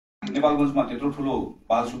नेपालगञ्जमा त्यत्रो ठुलो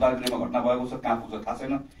बाल सुधार गृहमा घटना भएको छ, कहाँ पुग्छ थाहा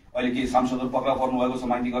छैन। अहिले केही सांसदहरू पक्राउ पर्नु भएको छ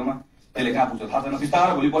माइतीघरमा, त्यसले कहाँ पुग्छ थाहा छैन।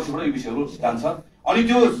 बिस्तारै भोलि पर्सिबाट यो विषयहरू जान्छ। अनि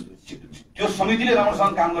त्यो समितिले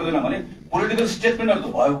राम्रोसँग काम गर्दैन भने पोलिटिकल स्टेटमेन्टहरू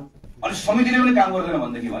त भयो, अनि समितिले पनि काम गर्दैन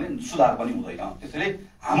भनेदेखि भने सुधार पनि हुँदैन। त्यसैले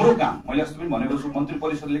हाम्रो काम, मैले अस्ति पनि भनेको छु, मन्त्री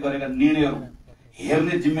परिषदले गरेका निर्णयहरू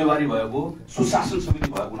हेर्ने जिम्मेवारी भएको सुशासन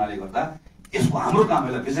समिति भएको हुनाले गर्दा यसको हाम्रो काम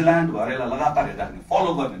यसलाई भिजिलेन्ट भएर यसलाई लगातार हेरिराख्ने,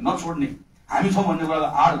 फलो गर्ने, नछोड्ने हामी छौँ भन्ने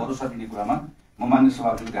कुरालाई आड भरोसा दिने कुरामा म मान्य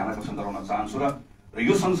सभापतिको ध्यान आकर्षण गराउन चाहन्छु। र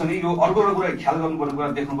यो सँगसँगै यो अर्को एउटा कुरा ख्याल गर्नुपर्ने कुरा,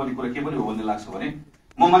 देख्नुपर्ने कुरा के पनि हो भन्ने लाग्छ भने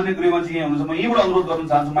म मान्य गृहमन्त्री यहाँ हुनुहुन्छ, म यहीँबाट अनुरोध गर्न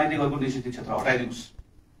चाहन्छु माइती घरको निषेधित क्षेत्र हटाइदिनुहोस्।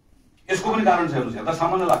 यसको पनि कारण छ, हेर्नुहोस्, हेर्दा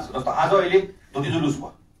सामान्य लाग्छ। जस्तो आज अहिले धोती जुलुस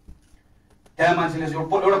भयो, त्यहाँ मान्छेले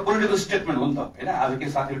एउटा पोलिटिकल स्टेटमेन्ट हो नि त होइन। आज के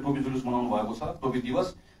साथीले टोपी जुलुस मनाउनु भएको छ, टोपी दिवस,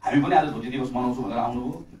 हामी पनि आज धोती दिवस मनाउँछौँ भनेर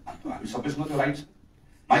आउनुभयो, हामी सबैसँग त्यो राइट छ।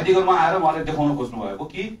 माइती घरमा आएर उहाँले देखाउन खोज्नु भएको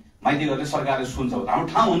कि माइती घरले सरकारले सुन्छ, हाम्रो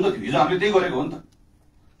ठाउँ हो नि त, हिजो हामीले त्यही गरेको हो नि त।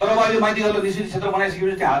 तर अब अहिले माइती घरले निषेधित क्षेत्र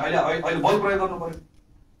बनाइसकेपछि अहिले बल प्रयोग गर्नु पर्यो।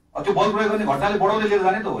 त्यो बल प्रयोग गर्ने घटनाले बढाउँदै लिएर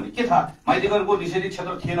जाने त हो नि। के थाहा माइती घरको निषेधित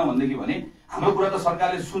क्षेत्र थिएन भनेदेखि भने हाम्रो कुरा त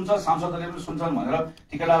सरकारले सुन्छ, सांसदहरूले पनि सुन्छन् भनेर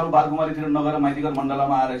ती केटाहरू बालकुमारीतिर नगएर माइती घर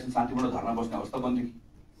मण्डलामा आएर एकछिन शान्तिपूर्ण धर्ना बस्ने अवस्था बन्थ्यो कि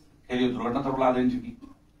फेरि यो दुर्घटनातर्फ लाग्दैन थियो कि।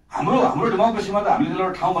 हाम्रो डेमोक्रेसीमा त हामीले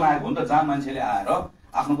एउटा ठाउँ बनाएको हो नि त, जहाँ मान्छेले आएर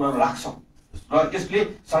आफ्नो कुराहरू राख्छ र यसले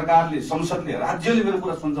सरकारले, संसदले, राज्यले मेरो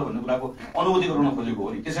कुरा सुन्छ भन्ने कुराको अनुभूति गराउन खोजेको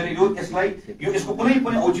हो नि। त्यसैले यसको कुनै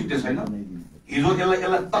पनि औचित्य छैन। हिजो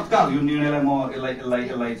यसलाई तत्काल यो निर्णयलाई म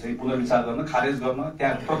यसलाई चाहिँ पुनर्विचार गर्न, खारेज गर्न,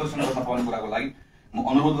 त्यहाँ प्रदर्शन गर्न पाउने कुराको लागि म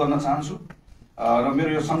अनुरोध गर्न चाहन्छु। र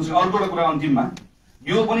मेरो यो सँगसँगै अर्को एउटा कुरा अन्तिममा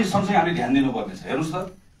यो पनि सँगसँगै हामीले ध्यान दिनुपर्ने छ। हेर्नुहोस् त,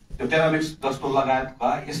 त्यो टेरामिक्स जस्तो लगायतका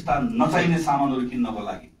यस्ता नचाहिने सामानहरू किन्नको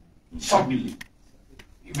लागि सब मिल्ने,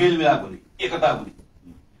 मेलमिलाप हुने, एकता हुने,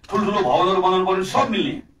 ठुल्ठुलो भवनहरू बनाउनु पर्ने, सब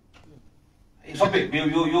मिल्ने, सबै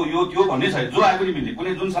यो भन्ने छैन। जो आए पनि मिल्ने,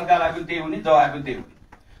 कुनै जुन सरकार आए पनि त्यही हुने, जो आए पनि त्यही हुने।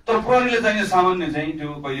 तर प्रहरीले चाहिने सामान्य चाहिँ त्यो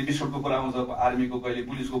कहिले बिस्कुटको कुरा आउँछ, आर्मीको कहिले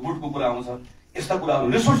पुलिसको बुटको कुरा आउँछ, यस्ता कुराहरू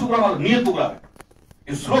रिसोर्सको कुरामा, नियतको कुरा,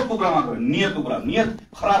 यो स्रोतको कुरामा गयो, नियतको कुरा, नियत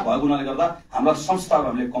खराब भएको हुनाले गर्दा हाम्रा संस्थाहरू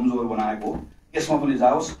हामीले कमजोर बनाएको हो। यसमा पनि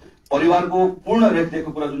जाओस्। परिवारको पूर्ण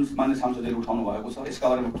रेखदेखको कुरा जुन मान्य सांसदले उठाउनु भएको छ, यसका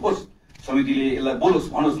बारेमा ठोस समितिले यसलाई बोलोस्,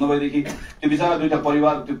 भनोस्। नभएदेखि त्यो बिचरा दुईटा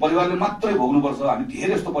परिवार, त्यो परिवारले मात्रै भोग्नुपर्छ। हामी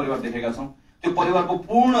धेरै जस्तो परिवार देखेका छौँ। त्यो परिवारको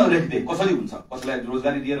पूर्ण रेखदेख कसरी हुन्छ, कसैलाई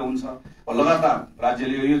रोजगारी दिएर हुन्छ, लगातार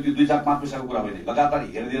राज्यले यो 2-4-5 पैसाको कुरा होइन, लगातार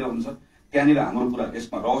हेरिदिएर हुन्छ। त्यहाँनिर हाम्रो कुरा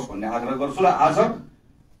यसमा रहोस् भन्ने आग्रह गर्छु। र आज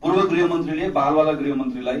पूर्व गृहमन्त्रीले बालवाला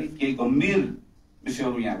गृहमन्त्रीलाई केही गम्भीर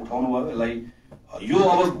विषयहरू यहाँ उठाउनु भयो। यसलाई यो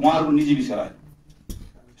अब उहाँहरूको निजी विषयलाई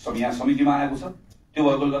सब यहाँ समितिमा आएको छ, त्यो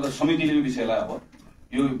भएकोले गर्दा समितिले यो विषयलाई अब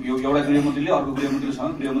यो एउटा गृहमन्त्रीले अर्को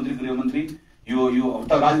गृहमन्त्रीसँग, गृहमन्त्री यो अब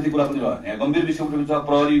त राजनीतिक कुरा पनि रह्यो, यहाँ गम्भीर विषय उठेको छ।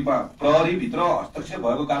 प्रहरीभित्र हस्तक्षेप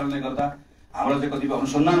भएको कारणले गर्दा हाम्रो चाहिँ कतिपय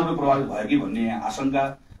अनुसन्धानहरू प्रभावित भयो कि भन्ने आशंका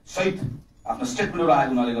सहित आफ्नो स्टेटमेन्टहरू आएको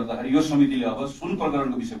हुनाले गर्दाखेरि यो समितिले अब सुन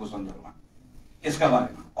प्रकरणको विषयको सन्दर्भमा, यसका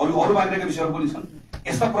बारेमा अरू बाहिरका विषयहरू पनि छन्,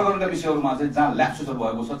 यस्ता प्रकरणका विषयहरूमा चाहिँ जहाँ ल्याप्सेसहरू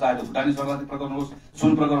भएको छ, चाहे त्यो भुटानी शरणार्थी प्रकरण होस्,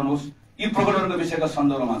 सुन प्रकरण होस्, यी प्रकरणका विषयका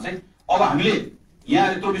सन्दर्भमा चाहिँ अब हामीले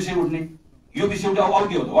यहाँ यत्रो विषय उठ्ने, यो विषय उठ्ने, अब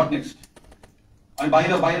के हो त, वाट नेक्स्ट? अनि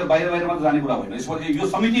बाहिरमा त जाने कुरा होइन। यसपछि यो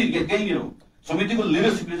समिति त्यहीँनिर हो, समितिको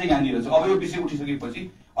लिडरसिपले चाहिँ यहाँनिर छ। अब यो विषय उठिसकेपछि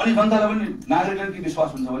अनि जनतालाई पनि, नागरिकलाई के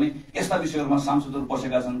विश्वास हुन्छ भने यस्ता विषयहरूमा सांसदहरू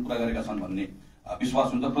बसेका छन्, कुरा गरेका छन् भन्ने विश्वास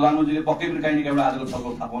हुन्छ। प्रधानमन्त्रीले पक्कै पनि काहीँ न काहीँ एउटा आजको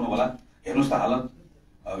छलफल थाहा पाउनु होला। हेर्नुहोस् त हालत,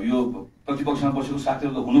 यो प्रतिपक्षमा बसेको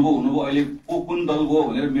साथीहरू त हुनुभयो, अहिले को कुन दलको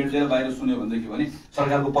भनेर मेट्लेर बाहिर सुन्यो भनेदेखि भने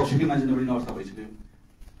सरकारको पक्षकै मान्छे नबढ्ने अवस्था भइसक्यो।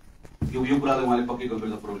 यो कुरालाई उहाँले पक्कै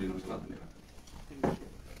गम्भीरतापूर्वक लिनुहुन्छ होला।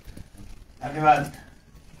 धन्यवाद।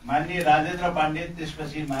 माननीय राजेन्द्र पाण्डे,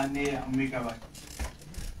 त्यसपछि माननीय अम्बिकाबाट।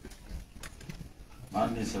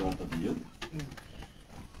 माननीय सभापतिज्यू,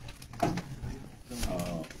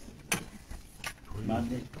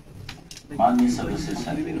 माननीय सदस्य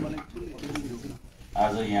साथीहरू,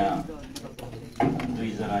 आज यहाँ 2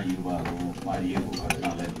 जना युवाहरू मारिएको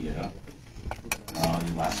घटनालाई लिएर,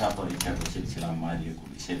 यो भाषा परीक्षाको सिलसिलामा मारिएको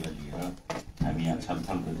विषयलाई लिएर हामी यहाँ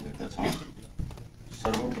छलफल गरिरहेका छौँ।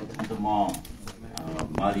 सर्वप्रथम त म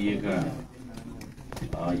मारिएका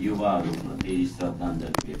युवाहरूप्रति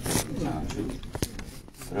श्रद्धाञ्जली व्यक्त गर्न चाहन्छु।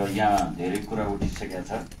 र यहाँ धेरै कुरा उठिसकेका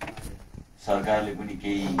छ, सरकारले पनि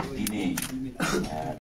केही दिने